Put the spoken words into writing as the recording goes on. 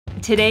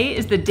Today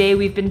is the day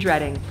we've been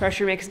dreading.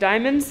 Pressure makes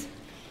diamonds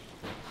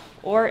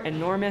or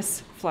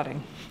enormous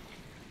flooding.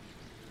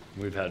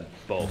 We've had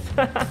both.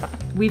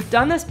 We've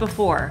done this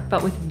before,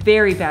 but with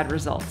very bad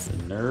results.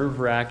 The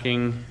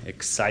nerve-wracking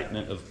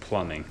excitement of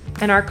plumbing.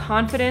 And our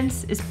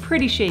confidence is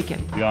pretty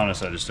shaken. To be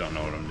honest, I just don't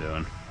know what I'm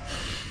doing.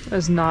 That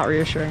was not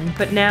reassuring.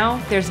 But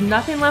now, there's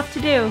nothing left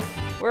to do.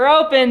 We're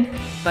open,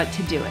 but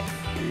to do it.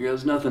 Here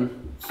goes nothing.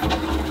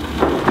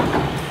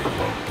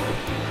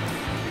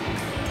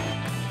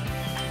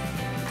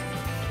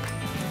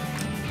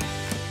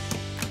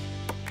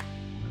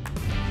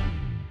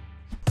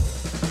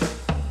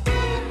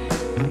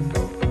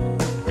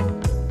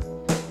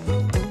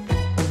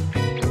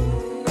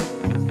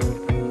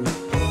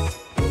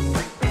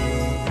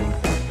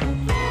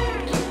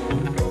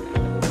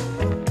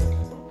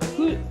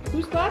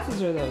 Whose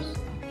glasses are those?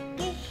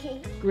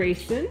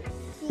 Grayson?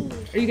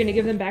 Are you gonna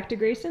give them back to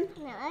Grayson?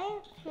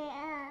 No.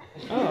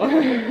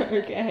 Oh,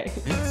 okay.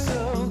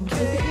 Look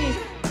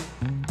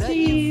at me.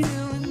 Cheese.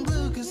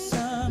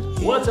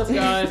 What's up,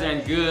 guys,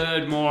 and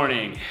good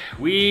morning.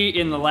 We,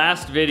 in the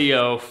last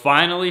video,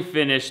 finally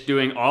finished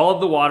doing all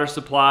of the water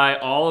supply.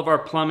 All of our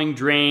plumbing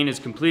drain is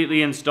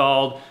completely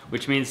installed,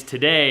 which means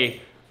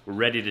today we're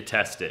ready to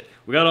test it.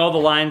 We got all the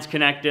lines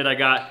connected. I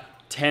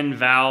got 10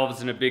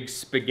 valves and a big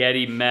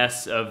spaghetti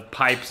mess of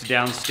pipes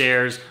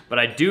downstairs, but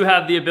I do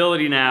have the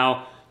ability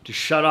now to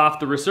shut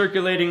off the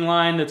recirculating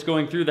line that's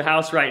going through the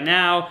house right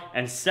now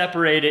and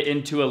separate it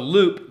into a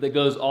loop that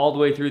goes all the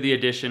way through the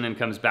addition and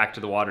comes back to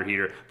the water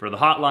heater for the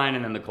hot line,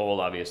 and then the cold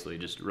obviously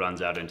just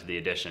runs out into the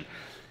addition.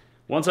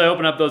 Once I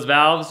open up those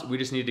valves, we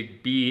just need to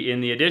be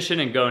in the addition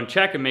and go and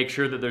check and make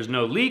sure that there's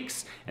no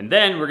leaks, and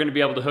then we're gonna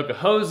be able to hook a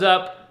hose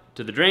up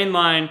to the drain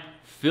line,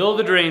 fill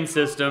the drain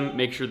system,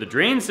 make sure the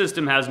drain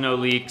system has no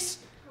leaks,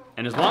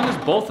 and as long as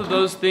both of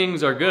those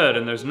things are good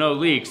and there's no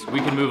leaks, we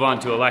can move on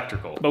to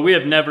electrical. But we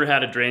have never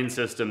had a drain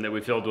system that we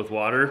filled with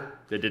water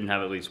that didn't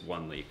have at least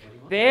one leak.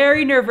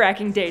 Very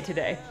nerve-wracking day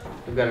today.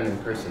 We've got an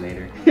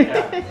impersonator.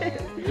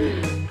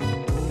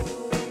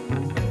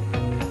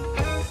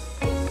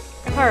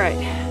 All right,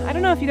 I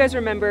don't know if you guys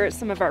remember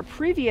some of our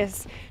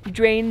previous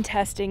drain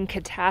testing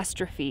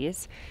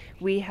catastrophes.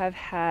 We have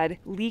had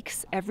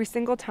leaks every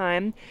single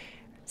time,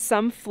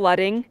 some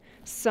flooding,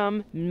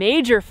 some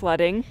major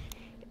flooding.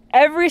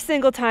 Every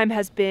single time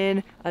has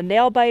been a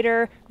nail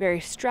biter,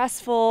 very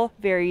stressful,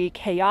 very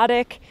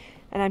chaotic,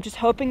 and I'm just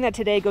hoping that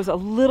today goes a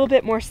little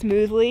bit more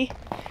smoothly.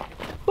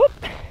 Whoop.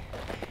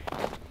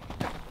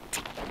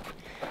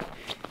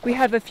 We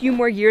have a few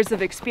more years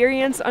of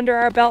experience under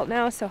our belt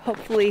now, so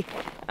hopefully,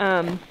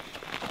 I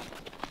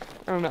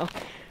don't know,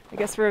 I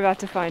guess we're about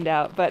to find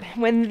out. But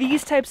when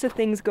these types of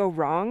things go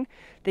wrong,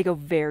 they go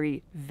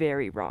very,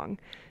 very wrong.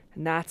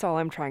 And that's all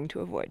I'm trying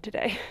to avoid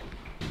today.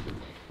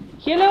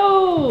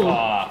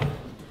 Hello!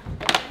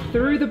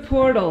 Through the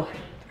portal.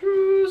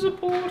 Through the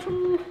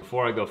portal.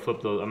 Before I go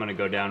flip those, I'm gonna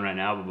go down right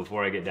now, but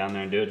before I get down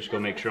there and do it, just go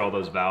make sure all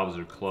those valves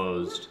are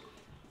closed.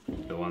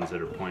 The ones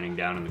that are pointing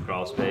down in the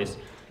crawl space.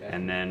 Okay.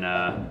 And then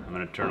I'm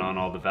gonna turn on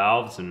all the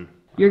valves and...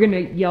 You're gonna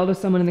yell to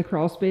someone in the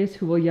crawl space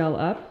who will yell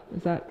up?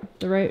 Is that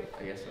the right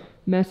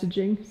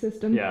messaging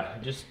system? Yeah,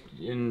 just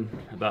in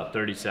about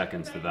 30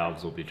 seconds, the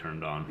valves will be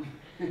turned on.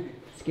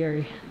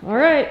 Scary. All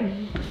right.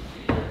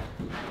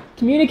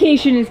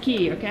 Communication is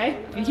key,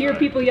 okay? If you hear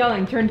people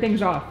yelling, turn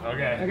things off.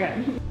 Okay.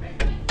 Okay.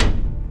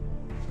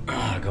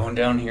 Going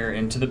down here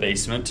into the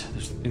basement.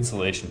 There's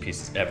insulation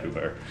pieces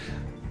everywhere.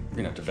 We're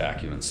gonna have to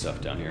vacuum and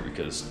stuff down here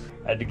because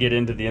I had to get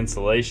into the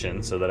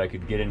insulation so that I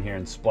could get in here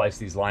and splice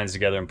these lines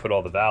together and put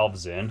all the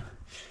valves in.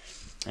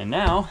 And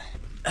now,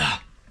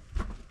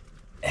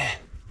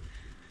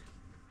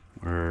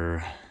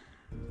 we're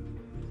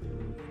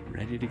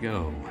ready to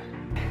go.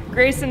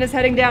 Grayson is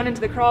heading down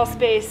into the crawl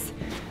space.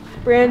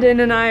 Brandon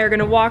and I are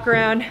gonna walk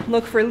around,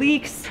 look for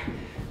leaks.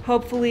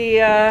 Hopefully,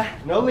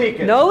 No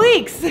leakers. no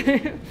leaks.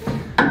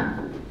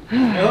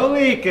 No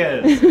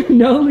leakers.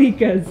 No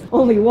leakers.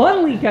 Only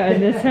one leaker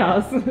in this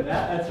house. Yeah,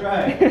 that's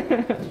right.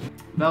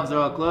 Valves are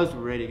all closed,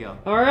 we're ready to go.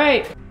 All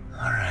right.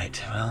 All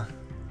right, well,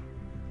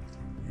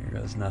 here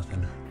goes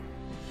nothing.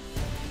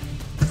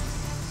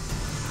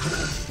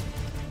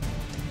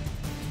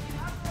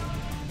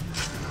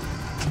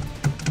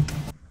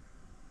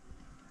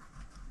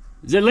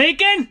 Is it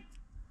leaking? Oh, no.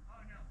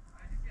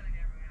 I just feel like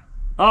everyone else.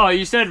 Oh,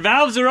 you said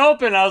valves are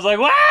open. I was like,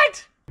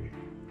 what?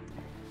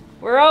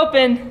 We're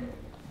open.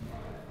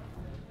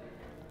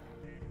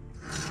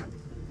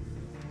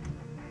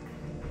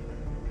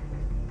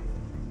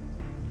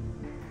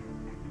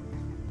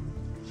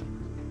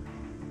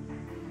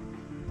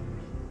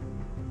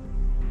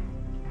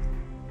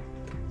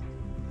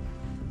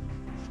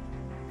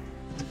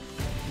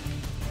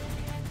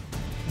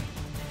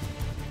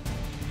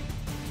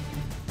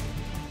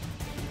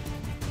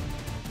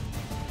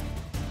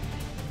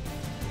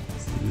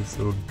 This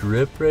little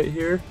drip right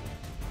here.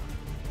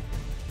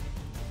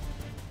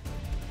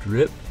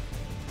 Drip.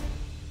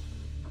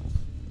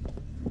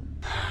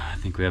 I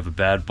think we have a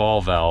bad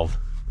ball valve.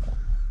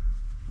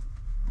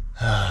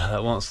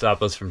 That won't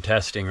stop us from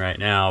testing right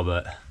now,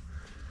 but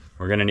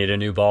we're gonna need a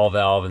new ball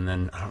valve, and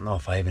then I don't know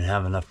if I even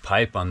have enough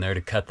pipe on there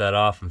to cut that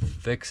off and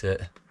fix it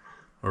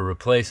or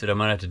replace it. I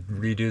might have to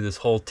redo this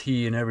whole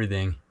T and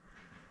everything.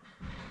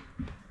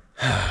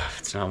 If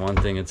it's not one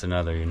thing, it's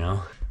another, you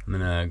know? I'm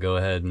gonna go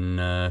ahead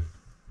and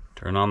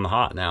turn on the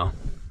hot now.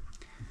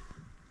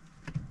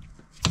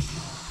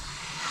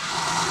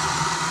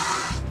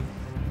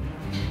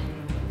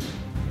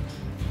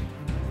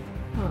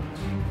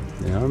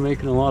 They are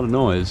making a lot of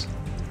noise.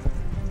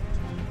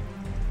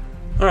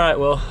 All right,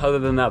 well, other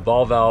than that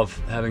ball valve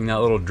having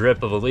that little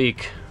drip of a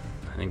leak,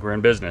 I think we're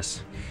in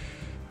business.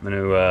 I'm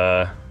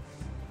gonna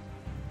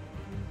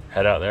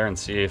head out there and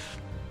see if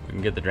we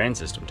can get the drain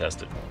system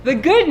tested. The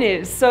good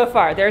news so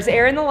far, there's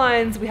air in the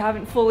lines. We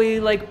haven't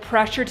fully like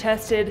pressure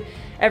tested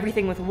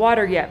everything with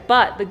water yet,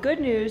 but the good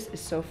news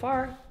is so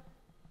far,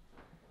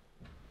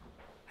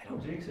 I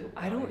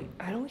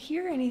don't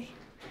hear any.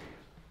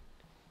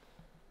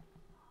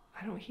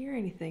 I don't hear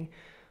anything.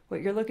 What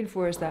you're looking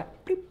for is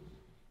that bleep,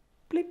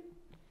 bleep,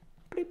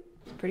 bleep.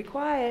 Pretty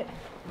quiet.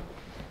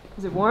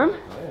 Is it warm?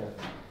 Oh,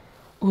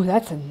 yeah. Ooh,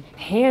 that's a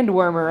hand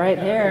warmer right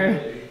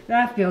there.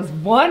 That feels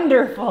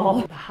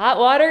wonderful. The hot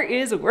water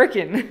is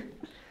working.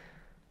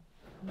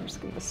 I'm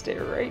just gonna stay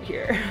right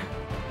here.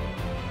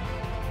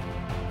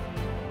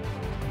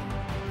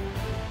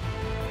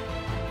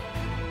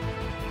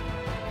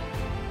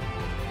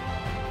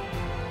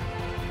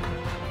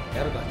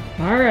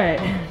 All right.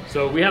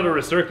 So we have a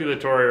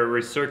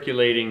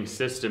recirculating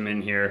system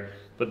in here,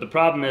 but the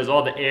problem is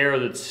all the air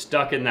that's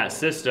stuck in that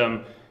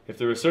system, if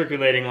the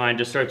recirculating line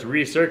just starts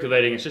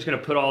recirculating, it's just gonna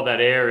put all that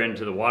air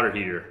into the water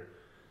heater.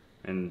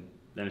 And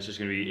then it's just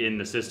gonna be in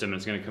the system and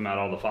it's gonna come out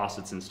all the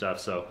faucets and stuff.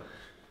 So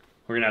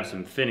we're gonna have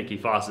some finicky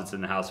faucets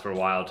in the house for a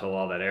while till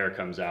all that air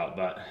comes out,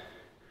 but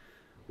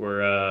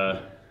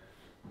we're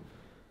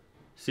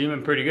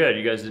seeming pretty good.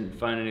 You guys didn't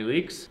find any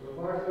leaks? So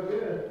far, so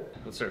good.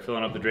 Let's start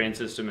filling up the drain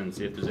system and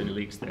see if there's any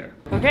leaks there.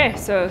 Okay,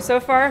 so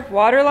far,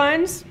 water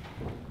lines,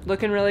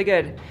 looking really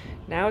good.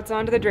 Now it's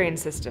onto the drain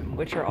system,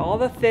 which are all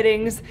the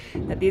fittings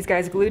that these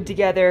guys glued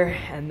together,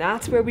 and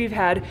that's where we've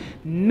had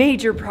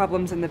major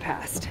problems in the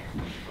past.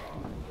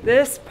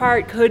 This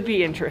part could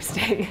be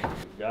interesting.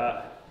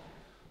 Got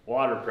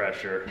water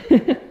pressure.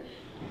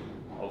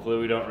 Hopefully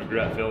we don't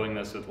regret filling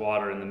this with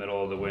water in the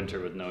middle of the winter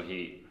with no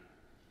heat.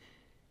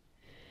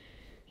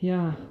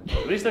 Yeah.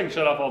 At least I can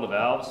shut off all the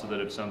valves so that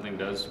if something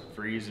does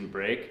freeze and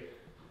break,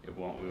 we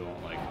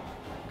won't like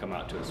come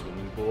out to a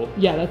swimming pool.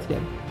 Yeah, that's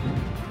good.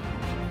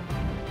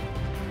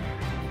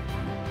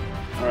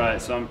 All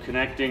right, so I'm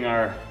connecting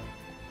our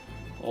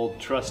old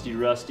trusty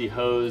rusty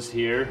hose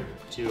here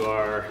to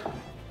our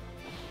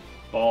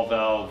ball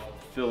valve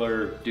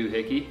filler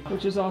doohickey.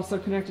 Which is also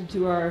connected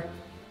to our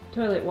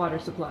toilet water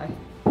supply.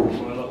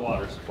 Toilet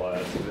water supply,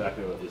 that's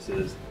exactly what this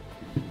is.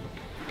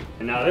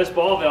 And now this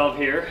ball valve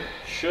here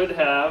should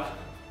have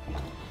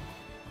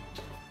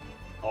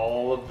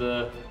all of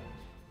the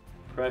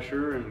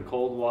pressure and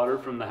cold water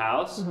from the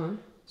house. As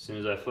soon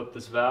as I flip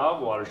this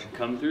valve, water should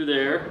come through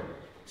there,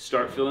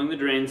 start filling the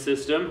drain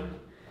system.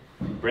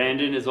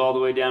 Brandon is all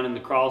the way down in the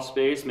crawl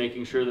space,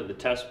 making sure that the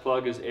test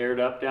plug is aired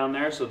up down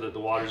there so that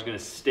the water is going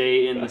to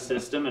stay in the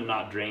system and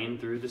not drain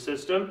through the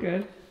system.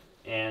 Good.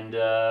 And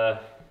I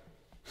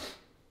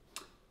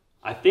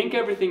think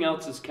everything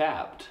else is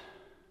capped.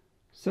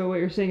 So what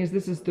you're saying is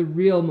this is the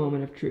real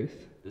moment of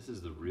truth. This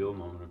is the real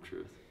moment of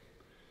truth.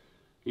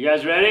 You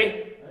guys ready?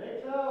 I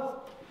think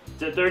so.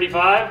 It's at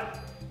 35?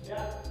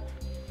 Yeah.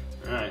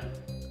 All right.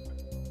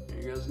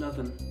 Here goes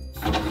nothing.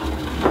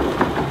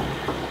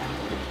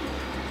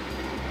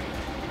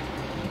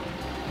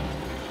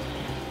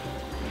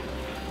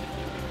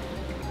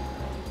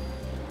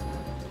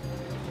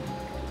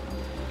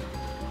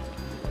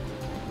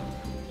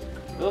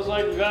 Feels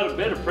like we've got a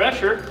bit of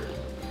pressure.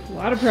 A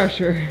lot of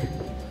pressure.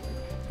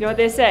 You know what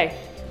they say?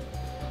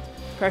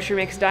 Pressure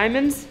makes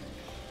diamonds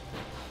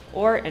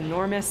or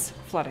enormous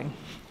flooding.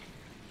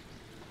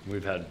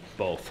 We've had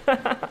both. All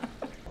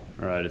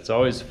right, it's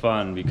always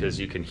fun because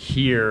you can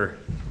hear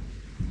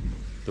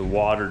the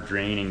water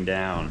draining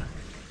down.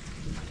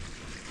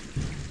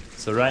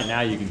 So right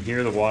now you can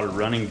hear the water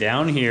running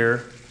down here,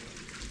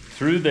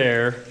 through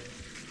there,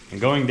 and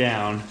going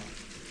down.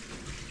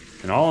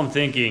 And all I'm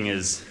thinking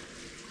is,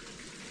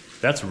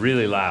 that's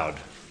really loud.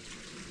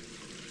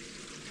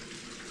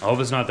 I hope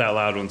it's not that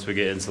loud once we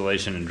get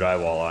insulation and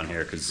drywall on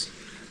here, because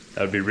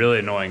that would be really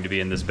annoying to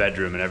be in this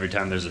bedroom and every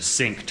time there's a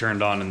sink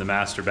turned on in the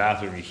master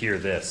bathroom, you hear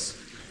this.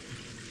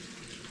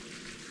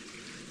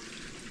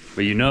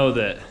 But you know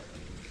that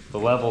the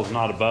level is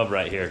not above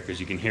right here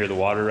because you can hear the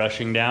water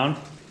rushing down,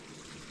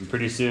 and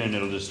pretty soon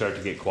it'll just start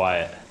to get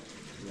quiet.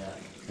 Yeah.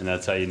 And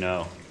that's how you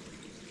know.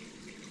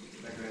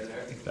 Back right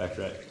there. Back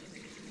right.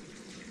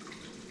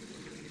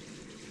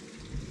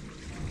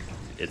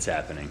 It's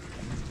happening.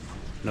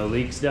 No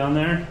leaks down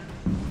there?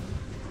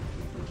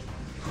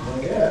 Oh,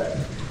 yeah.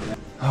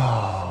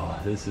 Oh,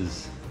 this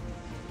is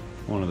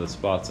one of the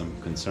spots I'm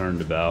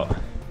concerned about.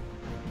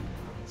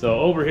 So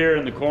over here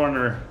in the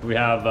corner, we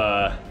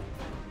have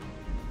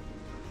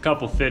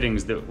couple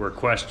fittings that were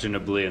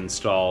questionably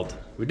installed.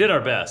 We did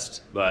our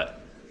best,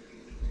 but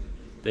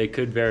they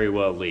could very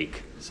well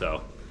leak.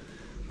 So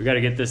we got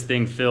to get this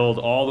thing filled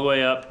all the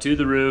way up to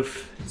the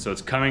roof. So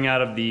it's coming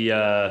out of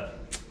the,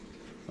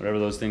 whatever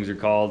those things are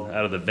called,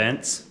 out of the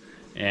vents.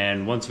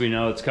 And once we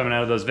know it's coming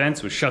out of those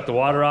vents, we shut the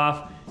water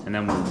off, and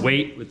then we'll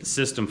wait with the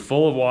system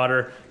full of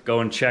water,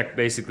 go and check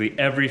basically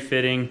every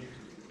fitting,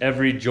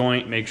 every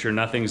joint, make sure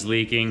nothing's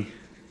leaking,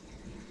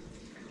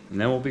 and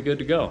then we'll be good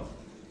to go.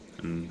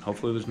 And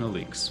hopefully there's no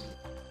leaks.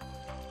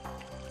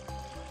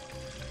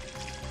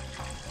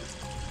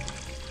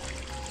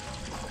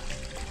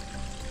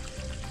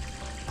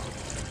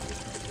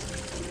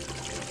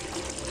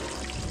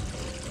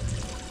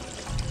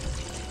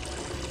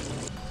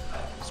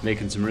 It's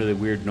making some really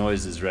weird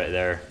noises right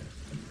there.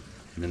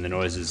 And then the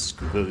noises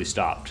completely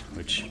stopped,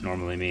 which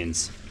normally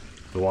means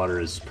the water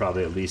is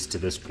probably at least to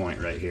this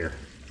point right here.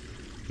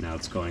 Now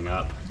it's going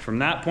up. From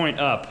that point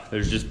up,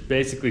 there's just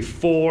basically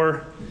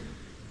 4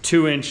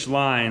 2-inch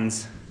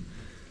lines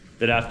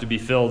that have to be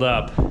filled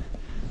up.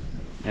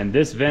 And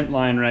this vent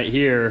line right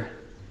here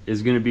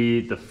is gonna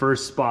be the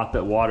first spot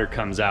that water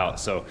comes out.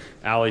 So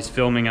Allie's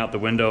filming out the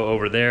window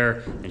over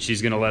there, and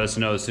she's gonna let us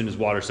know as soon as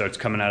water starts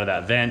coming out of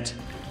that vent.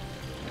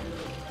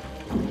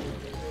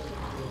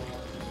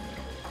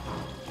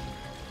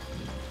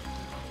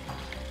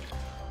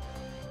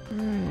 All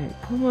right,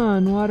 come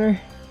on, water.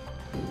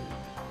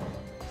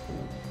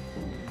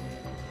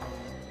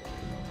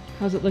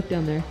 How's it look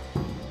down there?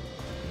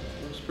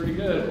 Looks pretty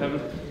good.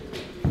 Haven't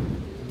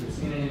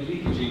seen any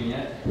leakaging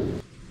yet.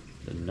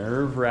 The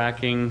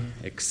nerve-wracking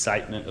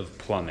excitement of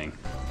plumbing.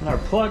 And our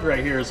plug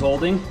right here is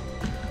holding.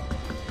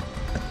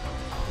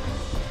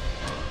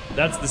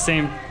 That's the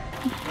same.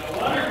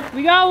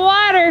 We got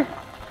water!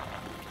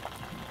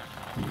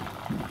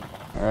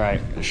 All right,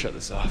 I'm gonna shut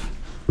this off.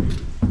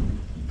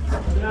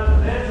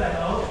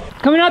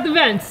 Coming out the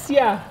vents,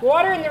 yeah.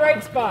 Water in the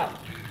right spot.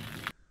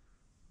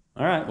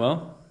 All right,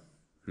 well,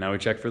 now we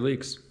check for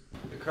leaks.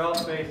 The crawl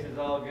space is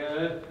all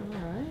good. All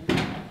right.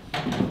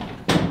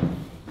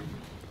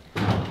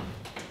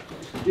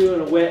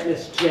 Doing a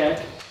wetness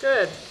check.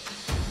 Good.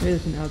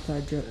 There's an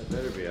outside drip. That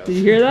better be out. Did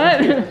you hear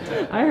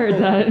that? I heard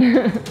that.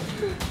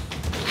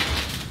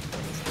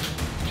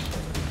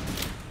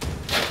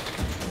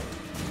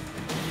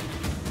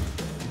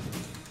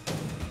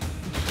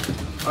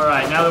 All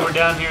right, now that we're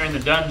down here in the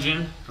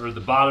dungeon, or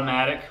the bottom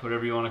attic,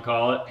 whatever you want to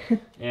call it,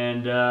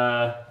 and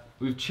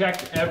we've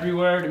checked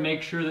everywhere to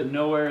make sure that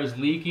nowhere is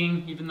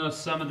leaking, even though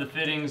some of the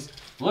fittings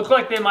look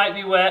like they might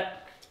be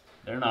wet.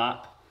 They're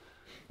not,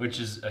 which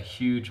is a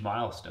huge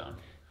milestone.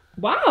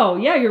 Wow,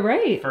 yeah, you're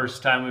right.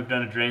 First time we've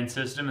done a drain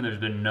system and there's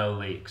been no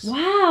leaks.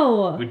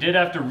 Wow. We did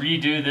have to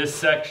redo this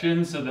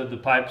section so that the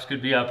pipes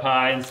could be up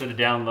high instead of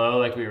down low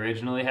like we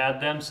originally had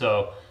them,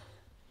 so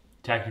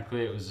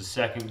technically it was a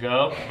second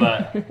go,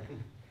 but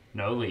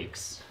no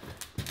leaks.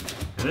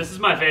 And this is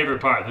my favorite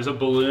part. There's a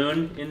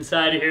balloon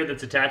inside of here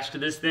that's attached to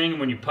this thing, and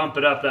when you pump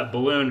it up, that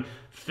balloon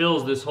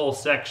fills this whole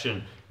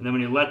section. And then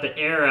when you let the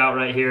air out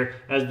right here,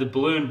 as the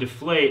balloon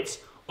deflates,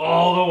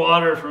 all the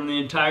water from the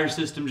entire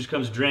system just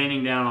comes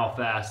draining down all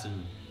fast,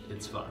 and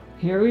it's fun.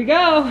 Here we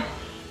go.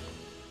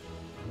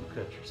 Don't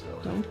cut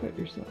yourself. Don't cut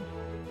yourself.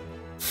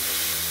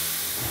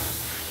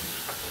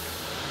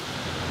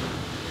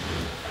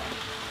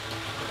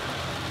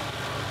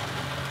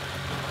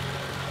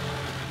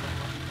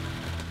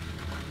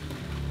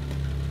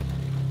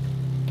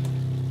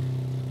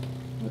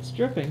 What's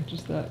dripping?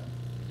 Just that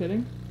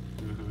fitting?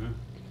 Mm-hmm.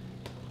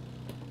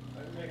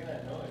 Why are you making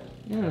that noise?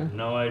 Yeah.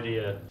 No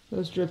idea.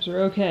 Those drips are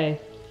okay.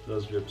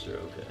 Those drips are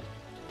okay.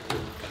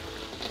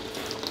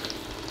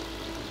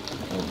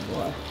 Oh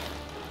boy.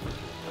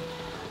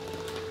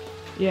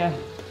 Yeah.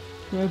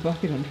 Throw a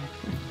bucket under.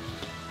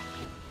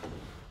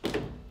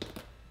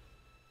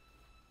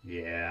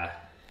 Yeah.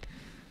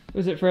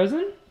 Was it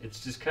frozen?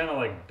 It's just kind of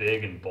like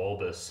big and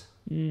bulbous.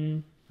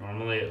 Mm.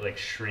 Normally it like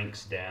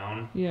shrinks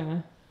down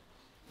Yeah.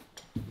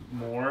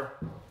 more.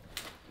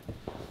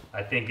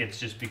 I think it's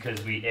just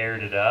because we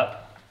aired it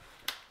up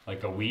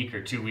like a week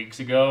or 2 weeks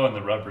ago and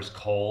the rubber's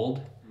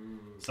cold.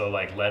 So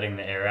like letting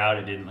the air out,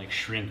 it didn't like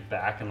shrink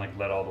back and like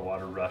let all the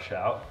water rush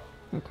out.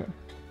 Okay.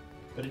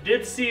 But it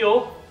did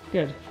seal,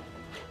 Good.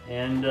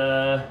 and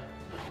That's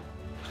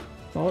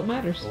all that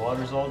matters. the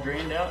water's all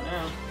drained out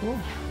now. Cool.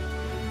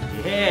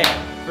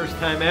 Yeah, first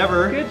time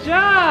ever. Good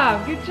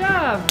job. Good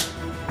job.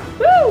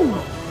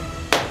 Woo!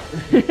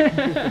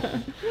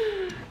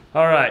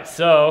 All right,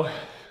 so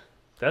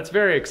that's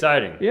very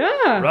exciting.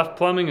 Yeah. Rough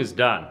plumbing is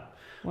done.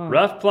 Wow.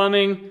 Rough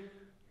plumbing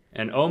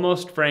and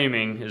almost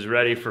framing is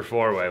ready for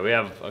four-way. We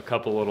have a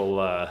couple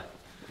little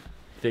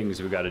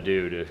things we got to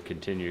do to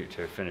continue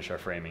to finish our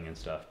framing and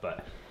stuff,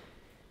 but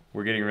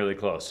we're getting really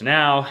close.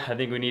 Now, I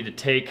think we need to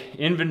take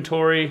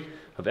inventory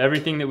of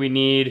everything that we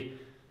need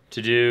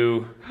to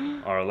do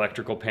our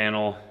electrical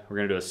panel. We're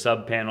gonna do a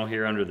sub panel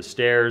here under the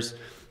stairs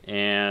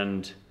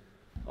and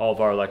all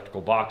of our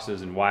electrical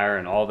boxes and wire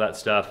and all of that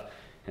stuff.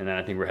 And then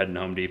I think we're heading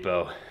to Home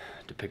Depot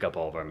to pick up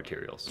all of our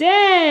materials.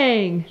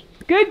 Dang!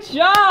 Good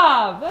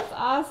job! That's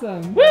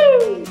awesome.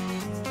 Woo!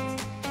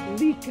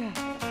 Lika,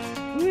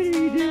 what are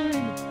you doing?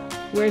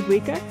 Where's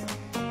Lika?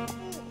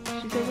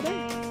 She's over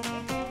there.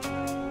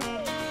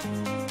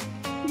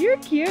 You're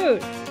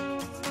cute.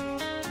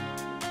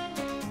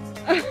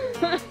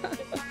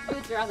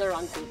 You're on the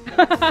wrong seat.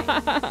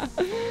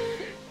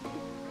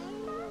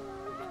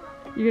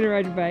 You gonna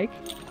ride your bike?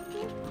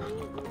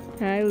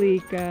 Hi,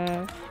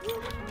 Lika.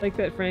 Like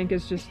that Frank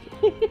is just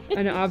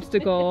an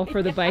obstacle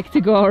for the bike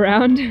to go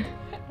around.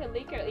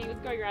 Lika, he was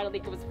going around and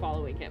Lika was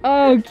following him.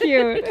 Oh,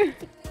 cute.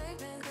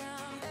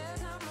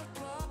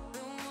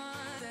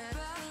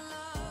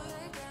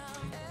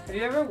 Have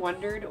you ever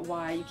wondered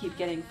why you keep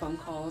getting phone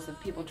calls of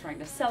people trying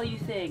to sell you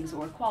things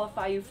or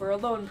qualify you for a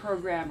loan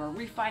program or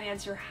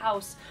refinance your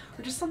house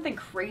or just something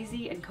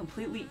crazy and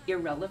completely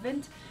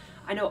irrelevant?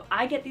 I know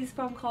I get these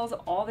phone calls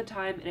all the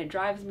time and it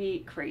drives me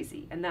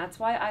crazy, and that's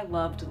why I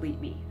love Delete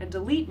Me. And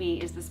Delete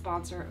Me is the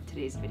sponsor of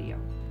today's video.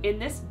 In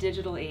this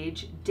digital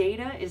age,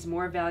 data is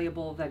more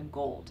valuable than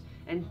gold.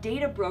 And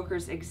data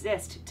brokers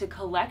exist to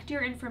collect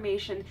your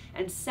information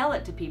and sell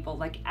it to people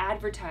like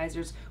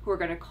advertisers who are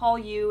going to call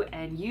you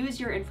and use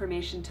your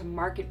information to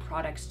market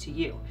products to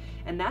you.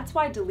 And that's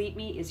why Delete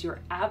Me is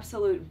your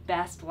absolute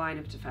best line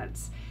of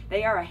defense.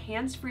 They are a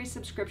hands-free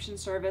subscription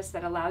service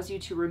that allows you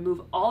to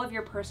remove all of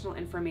your personal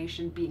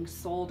information being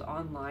sold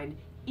online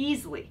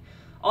easily.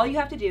 All you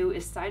have to do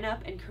is sign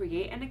up and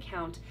create an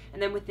account,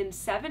 and then within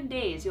 7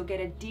 days you'll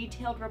get a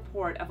detailed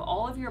report of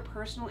all of your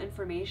personal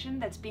information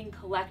that's being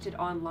collected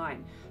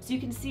online. So you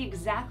can see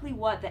exactly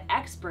what the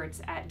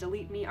experts at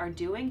Delete Me are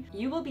doing.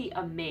 You will be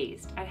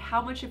amazed at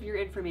how much of your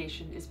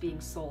information is being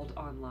sold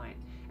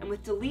online. And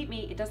with Delete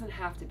Me, it doesn't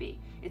have to be.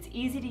 It's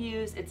easy to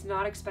use, it's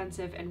not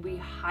expensive, and we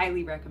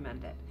highly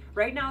recommend it.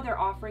 Right now, they're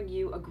offering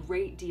you a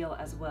great deal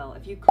as well.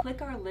 If you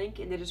click our link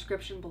in the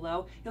description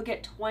below, you'll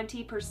get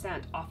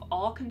 20% off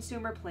all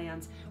consumer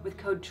plans with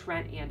code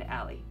Trent and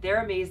Allie.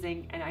 They're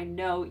amazing, and I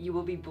know you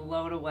will be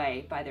blown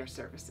away by their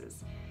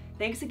services.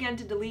 Thanks again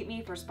to Delete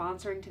Me for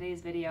sponsoring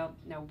today's video.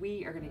 Now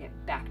we are gonna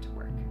get back to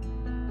work.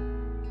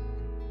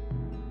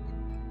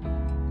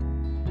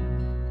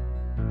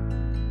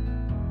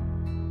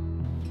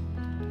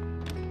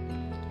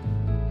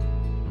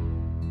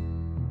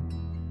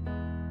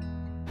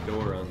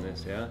 Door on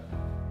this, yeah?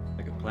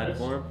 Like a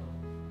platform?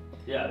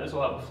 Yeah, this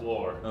will have a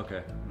floor.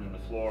 Okay. And then the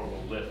floor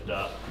will lift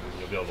up and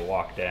you'll be able to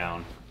walk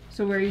down.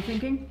 So where are you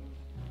thinking?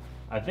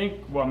 I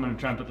think, well, I'm going to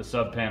try and put the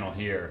sub panel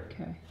here.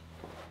 Okay.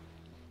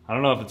 I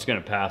don't know if it's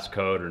going to pass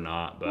code or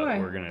not, but Why?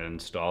 we're going to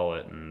install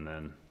it and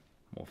then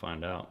we'll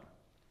find out.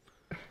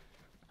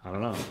 I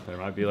don't know. There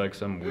might be like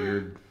some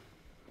weird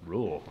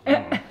rule. I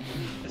don't know.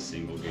 A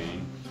single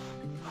gang.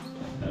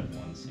 Had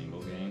one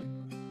single gang.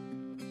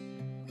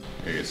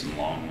 I get some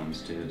long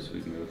ones too, so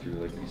we can go through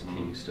like these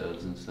king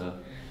studs and stuff.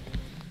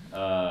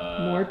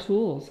 More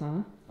tools,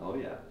 huh? Oh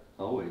yeah,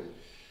 always.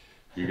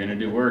 If you're gonna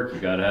do work, you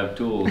gotta have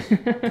tools.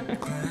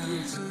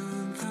 Clouds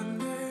and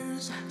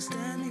thunders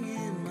standing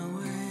in my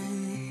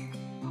way.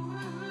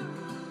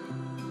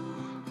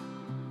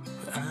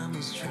 I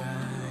must try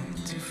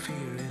to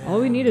figure it out. All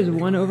we need is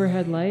one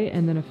overhead light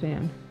and then a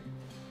fan.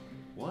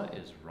 What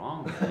is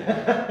wrong with you?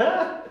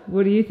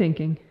 What are you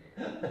thinking?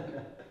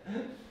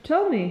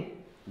 Tell me.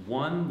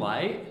 One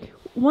light?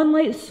 One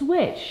light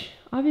switch.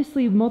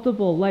 Obviously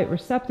multiple light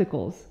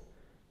receptacles,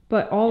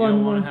 but all You on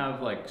don't one. want to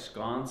have like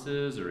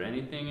sconces or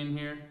anything in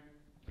here?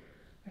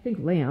 I think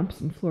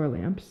lamps and floor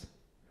lamps,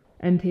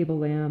 end table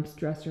lamps,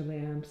 dresser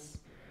lamps,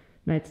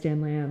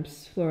 nightstand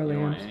lamps, floor You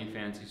don't want lamps. any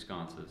fancy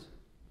sconces?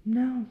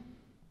 No.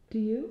 Do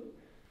you?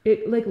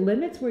 It like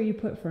limits where you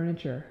put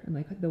furniture and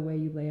like the way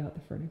you lay out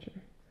the furniture.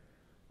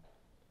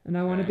 And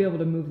I want to Okay. be able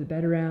to move the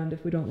bed around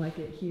if we don't like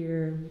it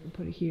here. We can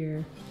put it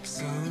here.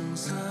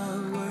 Songs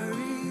of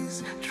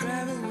worries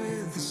traveling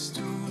with the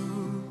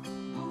storm.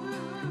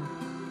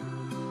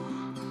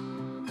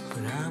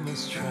 But I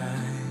must try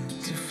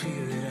to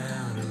figure it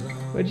out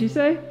alone. What'd you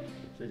say?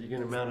 Said you're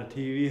gonna mount a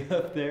TV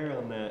up there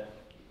on that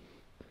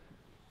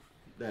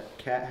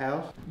cat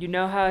house? You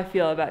know how I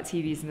feel about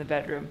TVs in the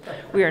bedroom.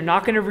 We are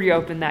not going to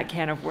reopen that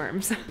can of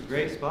worms.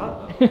 Great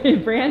spot though.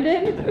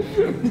 Brandon?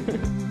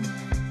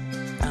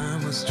 I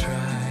must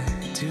try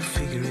to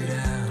figure it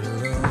out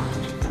alone.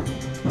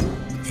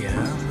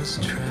 Yeah, I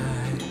must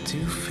try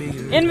to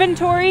figure it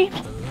Inventory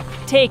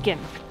taken.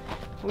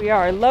 We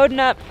are loading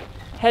up,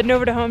 heading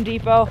over to Home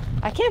Depot.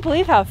 I can't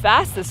believe how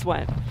fast this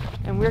went.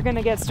 And we're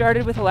gonna get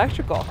started with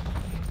electrical.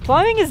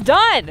 Plumbing is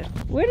done.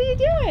 What are you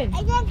doing?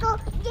 I gotta go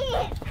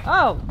there.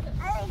 Oh,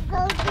 I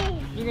gotta go there.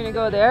 you're gonna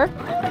go there?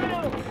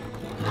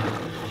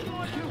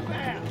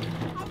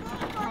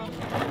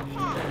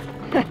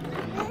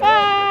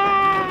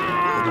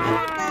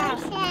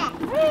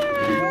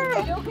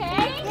 Are you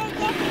okay?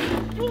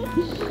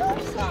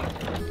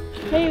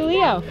 Hey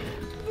Leo,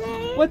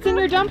 what's in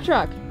your dump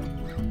truck?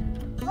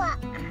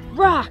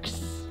 Rocks.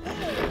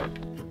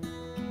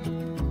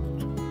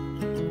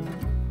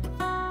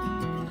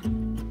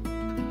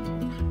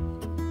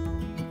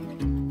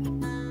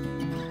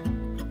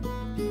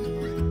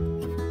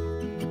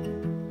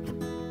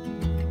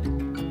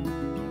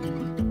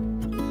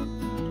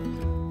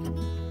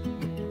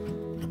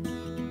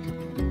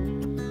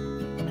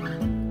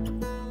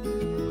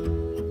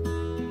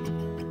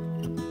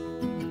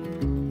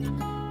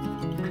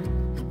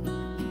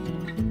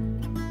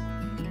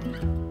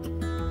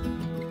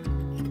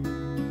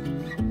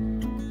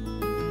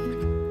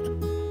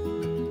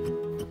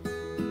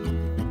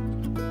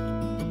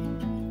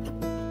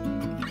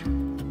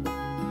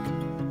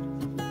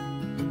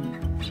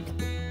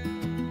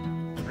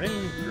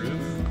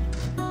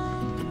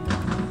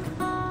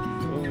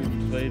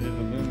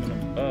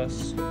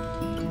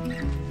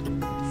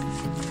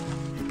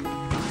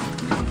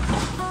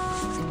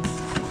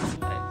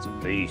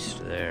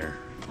 beast there.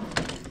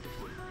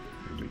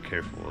 Be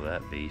careful with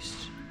that beast.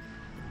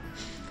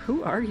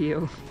 Who are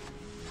you?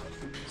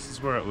 This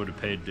is where I would have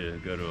paid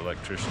to go to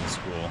electrician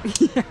school.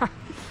 Yeah.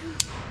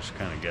 Just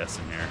kind of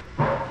guessing here.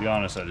 To be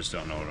honest, I just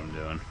don't know what I'm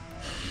doing.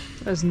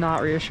 That's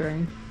not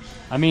reassuring.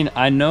 I mean,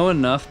 I know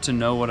enough to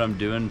know what I'm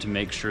doing to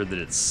make sure that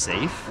it's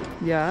safe.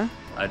 Yeah.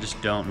 I just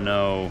don't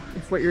know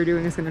If what you're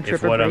doing is going to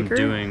trip if what a I'm breaker.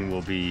 doing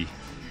will be.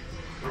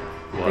 We'll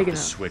Big have to enough.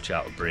 switch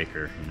out a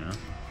breaker, you know?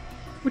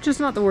 Which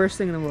is not the worst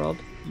thing in the world.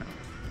 No.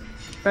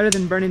 Better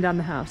than burning down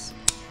the house.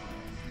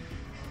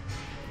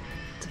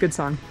 It's a good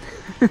song.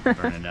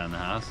 Burning down the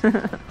house.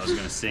 I was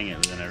gonna sing it,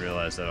 but then I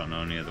realized I don't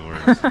know any of the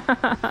words.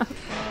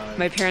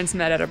 My parents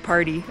met at a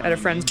party, at a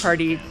friend's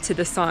party, to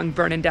the song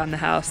Burning Down the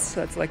House.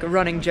 So it's like a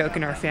running joke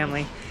in our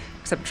family.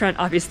 Except Trent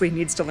obviously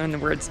needs to learn the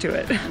words to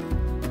it.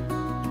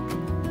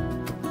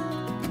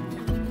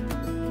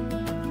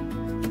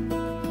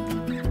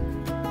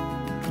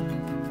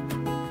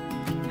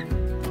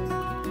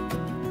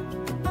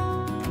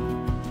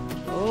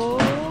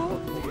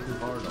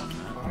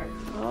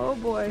 Oh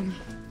boy.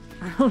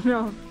 I don't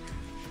know.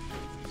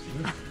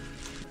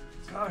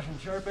 Caution,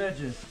 sharp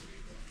edges.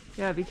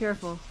 Yeah, be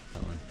careful.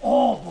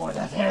 Oh boy,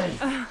 that's heavy.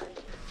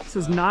 This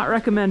is not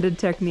recommended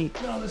technique.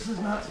 No, this is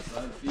not.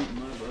 5 feet in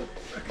my book.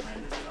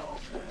 Recommended.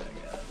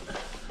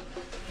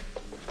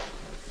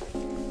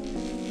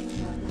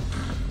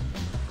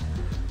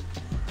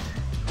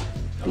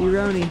 Oh,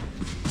 Roni.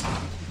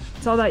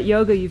 It's all that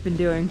yoga you've been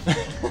doing.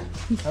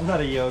 I'm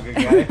not a yoga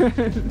guy.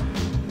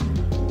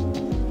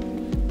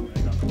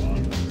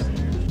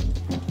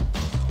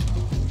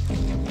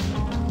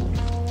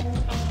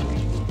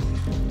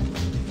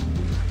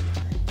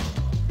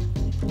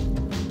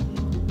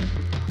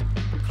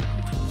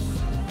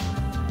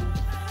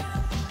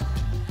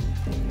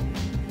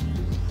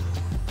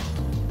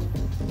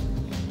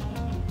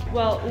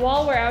 Well,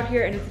 while we're out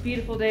here and it's a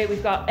beautiful day,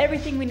 we've got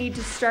everything we need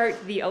to start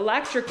the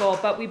electrical,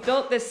 but we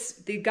built this,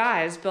 the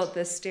guys built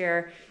this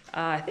stair,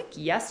 I think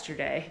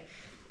yesterday,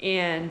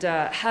 and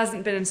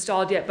hasn't been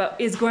installed yet, but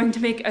is going to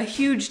make a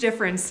huge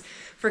difference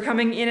for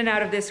coming in and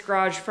out of this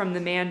garage from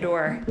the man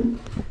door,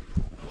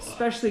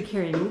 especially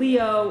carrying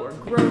Leo or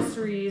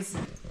groceries.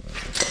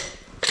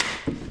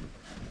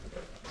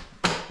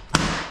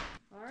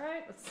 All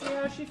right, let's see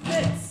how she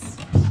fits.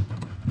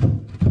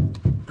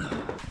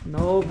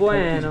 No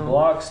bueno.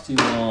 Block's too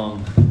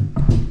long.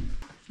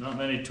 Not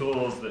many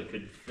tools that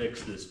could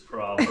fix this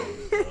problem.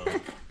 So.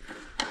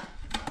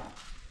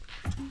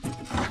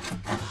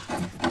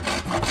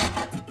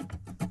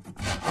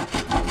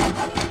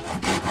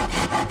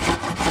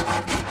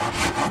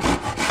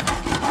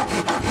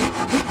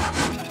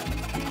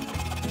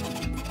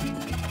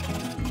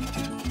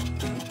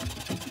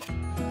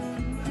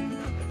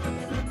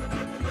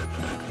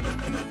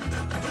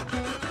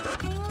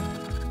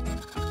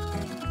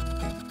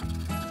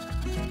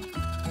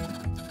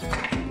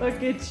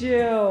 Look at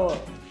you.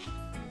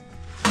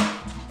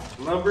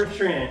 Lumber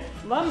Trent.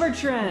 Lumber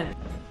Trent.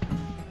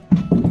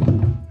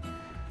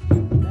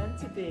 Meant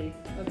to be.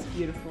 That's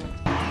beautiful.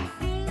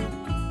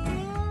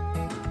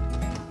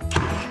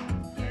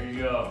 There you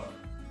go.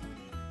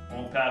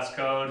 Won't pass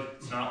code.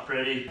 It's not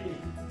pretty.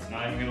 It's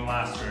not even gonna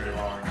last very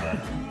long, but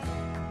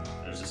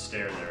there's a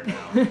stair there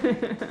now.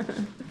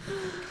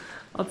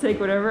 I'll take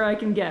whatever I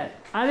can get.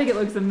 I think it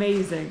looks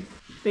amazing.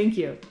 Thank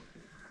you.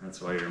 That's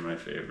why you're my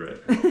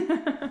favorite.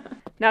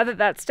 Now that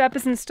that step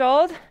is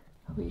installed,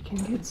 we can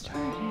get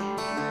started.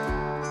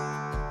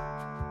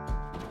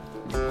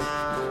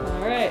 All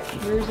right,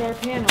 here's our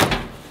panel.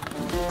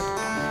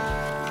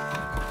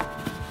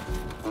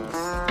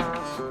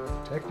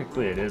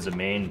 Technically it is a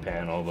main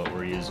panel, but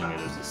we're using it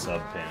as a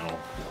sub panel.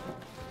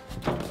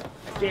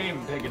 I can't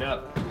even pick it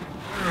up.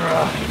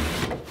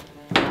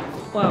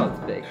 Wow,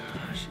 it's big.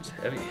 She's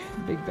heavy.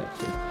 Big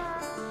Betsy.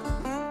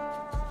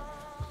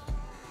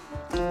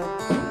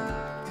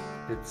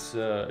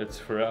 It's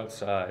for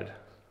outside.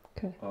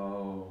 Okay.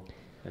 Oh,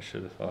 I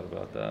should have thought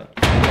about that.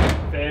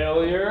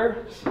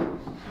 Failure.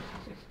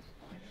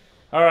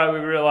 All right, we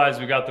realized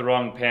we got the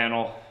wrong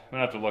panel. I'm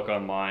gonna have to look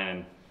online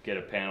and get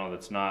a panel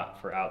that's not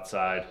for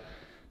outside.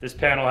 This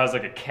panel has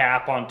like a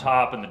cap on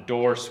top and the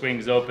door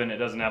swings open. It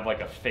doesn't have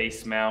like a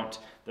face mount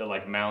that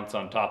like mounts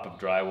on top of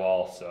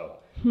drywall, so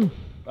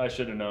I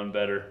should have known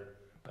better,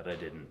 but I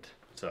didn't.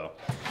 So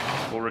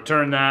we'll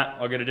return that.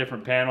 I'll get a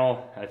different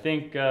panel. I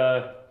think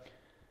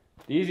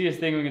the easiest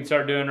thing we can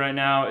start doing right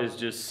now is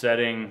just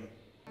setting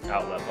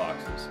outlet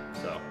boxes.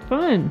 So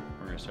Fun.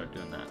 we're gonna start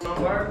doing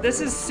that. This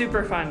is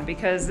super fun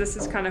because this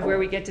is kind of where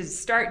we get to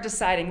start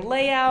deciding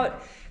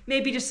layout,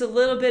 maybe just a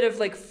little bit of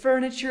like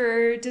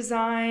furniture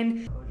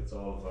design. It's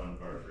all the fun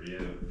part for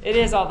you. It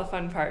is all the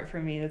fun part for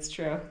me, that's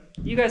true.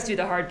 You guys do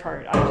the hard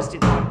part, I just do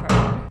the fun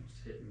part.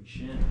 Just hitting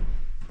shin.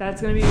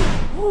 That's gonna be,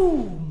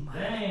 oh my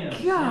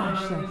Damn.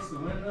 gosh, Against that's the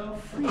window.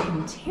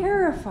 freaking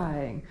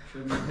terrifying.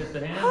 Shouldn't have hit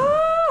the hand.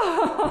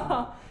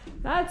 Oh,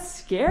 that's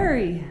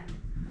scary.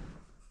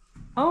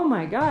 Oh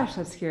my gosh,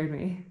 that scared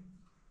me.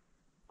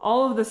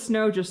 All of the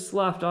snow just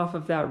sloughed off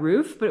of that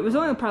roof, but it was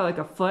only probably like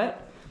a foot.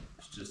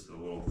 It's just a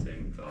little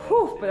thing fell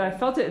Whew, off. but I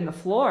felt it in the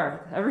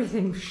floor.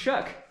 Everything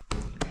shook.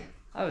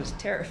 That was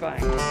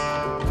terrifying.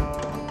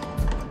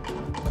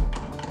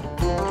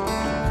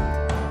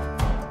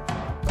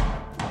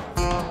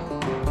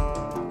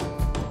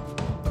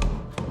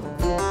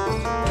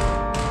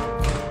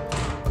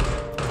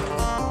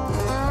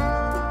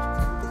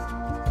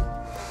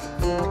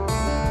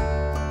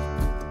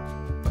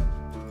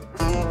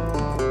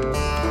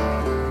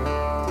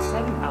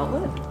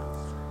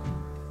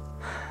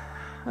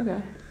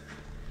 Okay.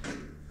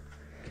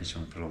 In case you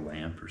want to put a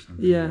lamp or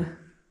something. Yeah.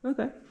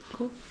 Okay.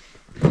 Cool.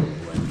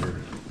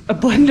 Blender. A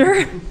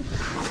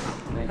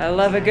blender? I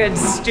love a good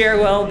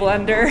stairwell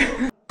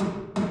blender.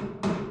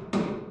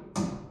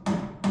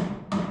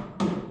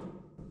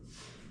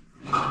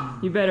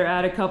 You better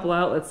add a couple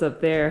outlets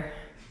up there.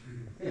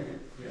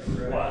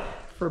 What?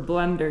 For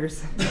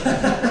blenders.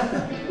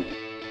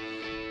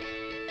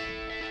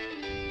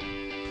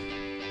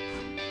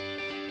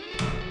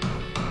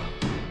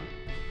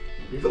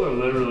 People are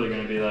literally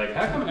going to be like,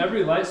 how come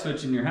every light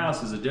switch in your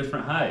house is a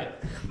different height?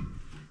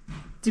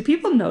 Do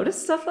people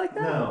notice stuff like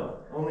that? No,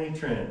 only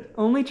Trent.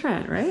 Only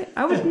Trent, right?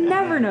 I would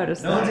never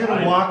notice No that. one's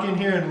gonna walk in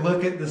here and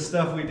look at the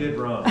stuff we did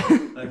wrong.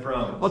 I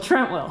promise. Well,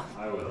 Trent will.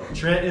 I will.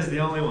 Trent is the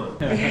only one.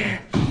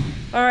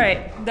 All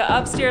right, the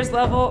upstairs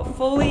level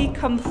fully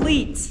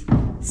complete.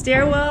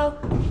 Stairwell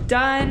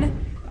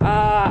done.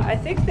 I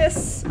think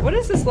this, what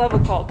is this level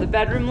called? The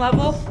bedroom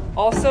level,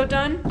 also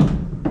done,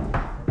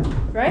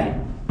 right?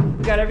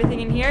 We got everything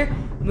in here.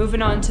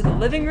 Moving on to the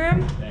living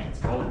room. Dang, it's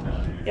cold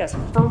down here. Yes,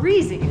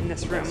 freezing in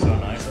this room. It's so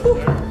nice up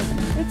there.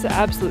 It's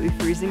absolutely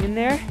freezing in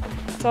there.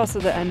 It's also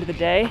the end of the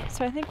day,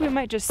 so I think we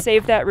might just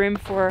save that room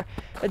for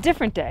a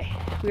different day.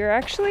 We are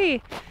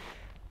actually,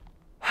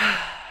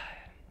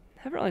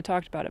 haven't really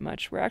talked about it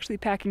much. We're actually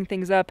packing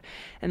things up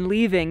and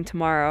leaving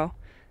tomorrow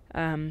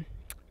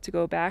to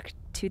go back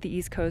to the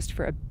East Coast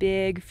for a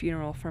big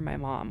funeral for my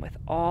mom with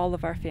all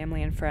of our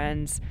family and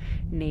friends,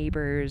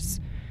 neighbors,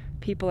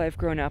 people I've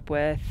grown up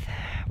with.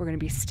 We're going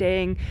to be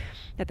staying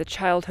at the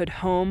childhood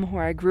home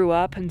where I grew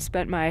up and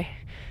spent my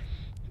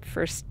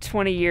first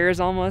 20 years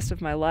almost of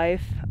my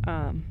life.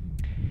 I'm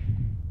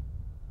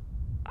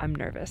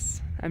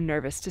nervous. I'm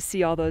nervous to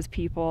see all those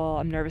people.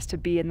 I'm nervous to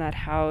be in that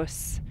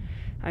house.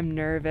 I'm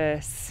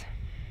nervous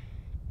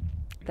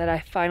that I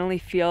finally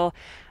feel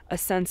a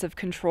sense of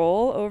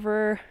control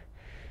over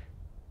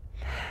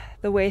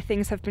the way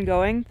things have been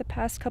going the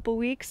past couple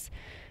weeks.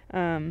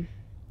 And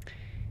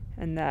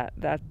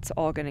that's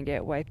all gonna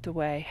get wiped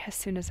away as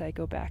soon as I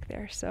go back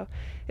there. So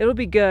it'll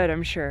be good,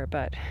 I'm sure,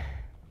 but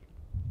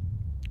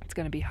it's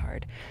gonna be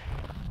hard.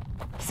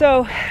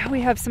 So we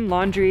have some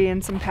laundry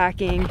and some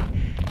packing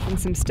and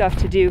some stuff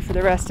to do for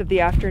the rest of the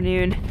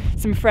afternoon.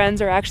 Some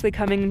friends are actually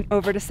coming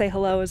over to say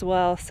hello as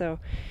well, so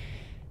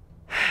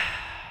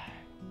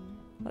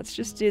let's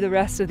just do the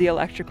rest of the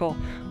electrical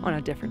on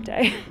a different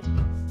day.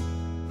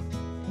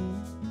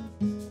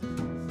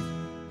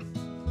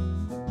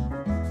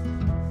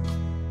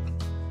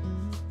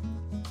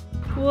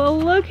 Well,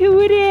 look who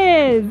it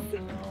is!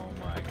 Oh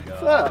my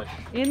What's up?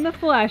 In the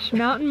flesh,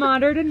 Mountain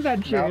Modern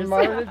Adventures.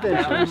 Modern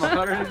Adventures.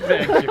 Modern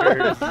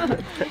Adventures.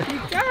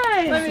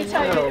 Guys! Let me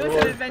tell you, it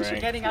was an adventure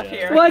getting up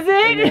here. Was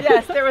it?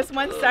 Yes, there was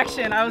one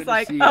section I was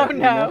like, see you, oh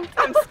no,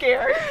 I'm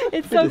scared.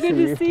 It's so good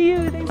to see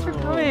you. Thanks for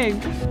coming.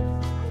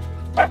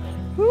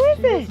 Who is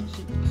it?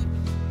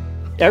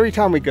 Every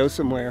time we go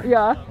somewhere,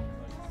 Yeah.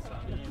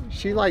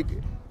 she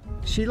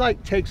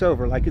takes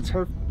over, like it's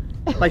her,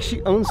 like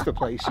she owns the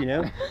place, you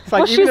know? It's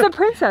like Well, she's even a if-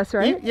 princess,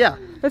 right? Yeah,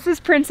 This is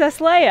Princess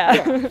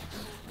Leia.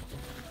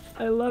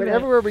 I love but it.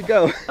 everywhere we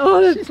go,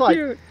 Oh, that's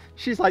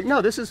she's cute. like,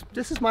 no, this is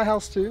my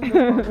house too. No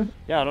problem."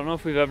 Yeah, I don't know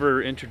if we've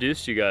ever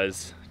introduced you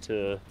guys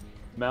to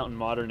Mountain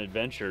Modern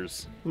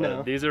Adventures.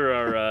 No. These are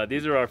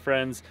our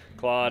friends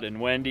Claude and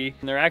Wendy,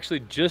 and they're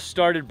actually just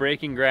started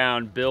breaking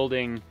ground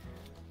building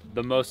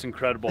the most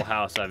incredible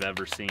house I've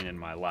ever seen in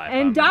my life.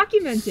 And I'm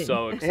documenting.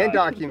 So excited. And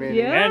documenting.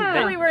 Yeah.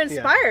 And We were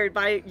inspired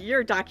by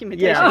your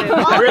documentation. Yeah, and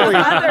all really,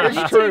 those other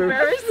it's true.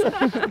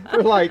 YouTubers.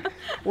 We're like,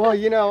 well,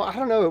 you know, I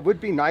don't know. It would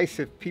be nice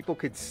if people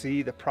could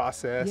see the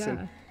process, Yeah.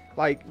 and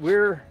like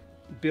we're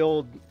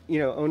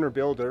owner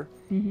builder,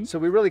 so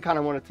we really kind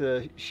of wanted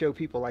to show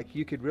people like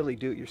you could really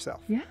do it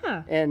yourself.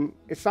 Yeah. And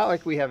it's not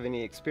like we have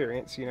any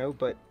experience, you know,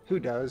 but who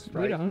does,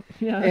 right? We don't.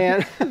 Yeah.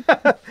 And You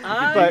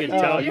can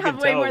tell- you you have can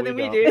way tell more we than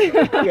we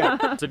don't. do.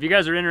 yeah, So if you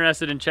guys are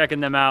interested in checking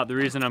them out, the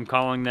reason I'm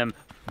calling them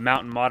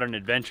Mountain Modern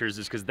Adventures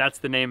is because that's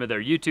the name of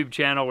their YouTube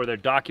channel where they're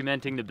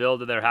documenting the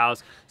build of their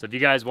house. So if you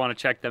guys want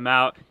to check them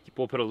out,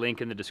 we'll put a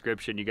link in the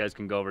description. You guys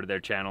can go over to their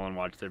channel and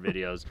watch their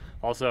videos.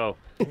 Also,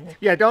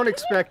 yeah. Don't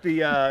expect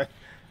the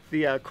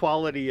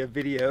quality of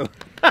video.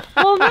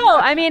 Well, no,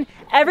 I mean,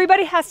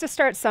 everybody has to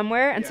start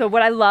somewhere. And so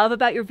what I love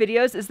about your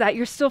videos is that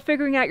you're still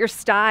figuring out your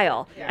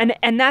style.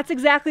 And that's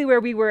exactly where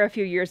we were a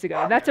few years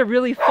ago. That's a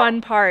really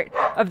fun part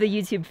of the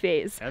YouTube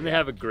phase. and they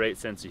have a great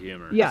sense of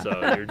humor. Yeah. So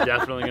you're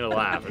definitely going to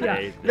laugh.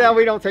 Yeah. No,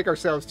 we don't take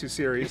ourselves too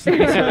seriously.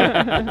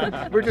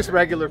 So we're just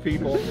regular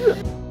people.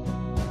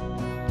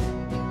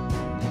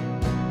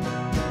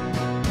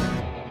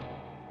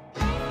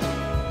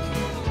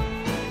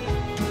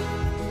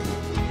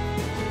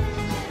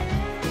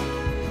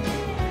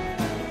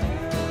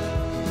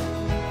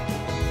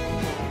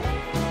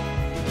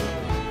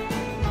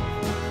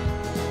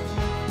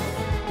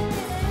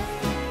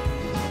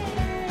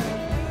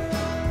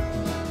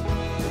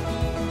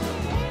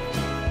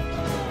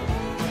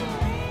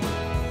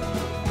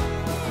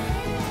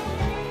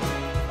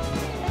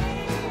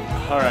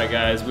 All right,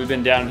 guys, we've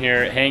been down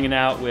here hanging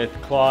out with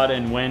Claude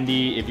and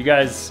Wendy. If you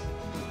guys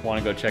want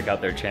to go check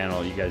out their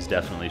channel, you guys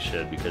definitely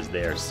should, because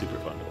they are super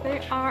fun to watch.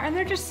 They are, and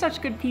they're just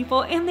such good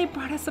people, and they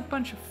brought us a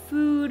bunch of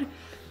food.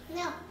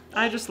 No.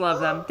 I just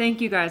love them.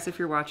 Thank you guys if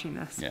you're watching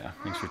this. Yeah,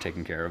 thanks for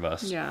taking care of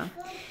us. Yeah.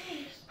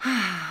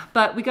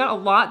 But we got a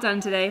lot done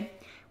today.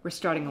 We're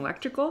starting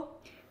electrical.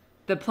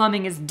 The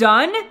plumbing is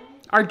done.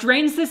 Our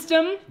drain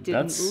system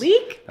didn't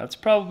leak. That's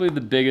probably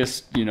the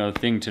biggest,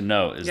 thing to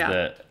note is Yeah.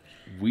 that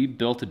we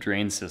built a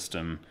drain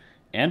system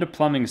and a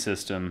plumbing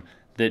system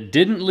that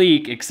didn't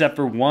leak except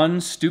for one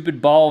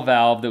stupid ball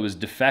valve that was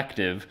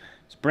defective.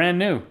 It's brand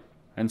new.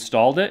 I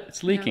installed it.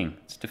 It's leaking.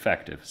 It's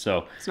defective.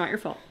 So It's not your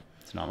fault.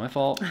 it's not my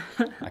fault.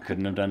 I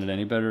couldn't have done it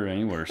any better or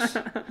any worse.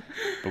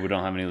 But we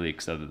don't have any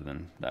leaks other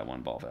than that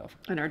one ball valve.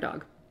 And our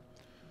dog.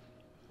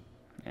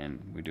 And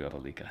we do have a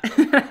leak.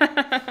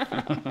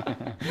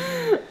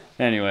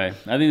 Anyway,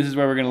 I think this is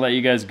where we're going to let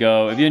you guys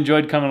go. If you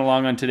enjoyed coming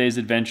along on today's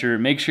adventure,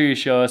 make sure you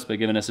show us by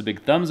giving us a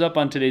big thumbs up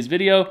on today's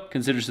video.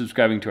 Consider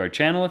subscribing to our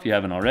channel if you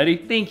haven't already.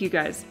 Thank you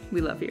guys.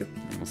 We love you.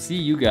 And we'll see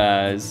you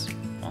guys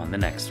on the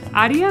next one.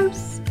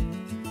 Adios.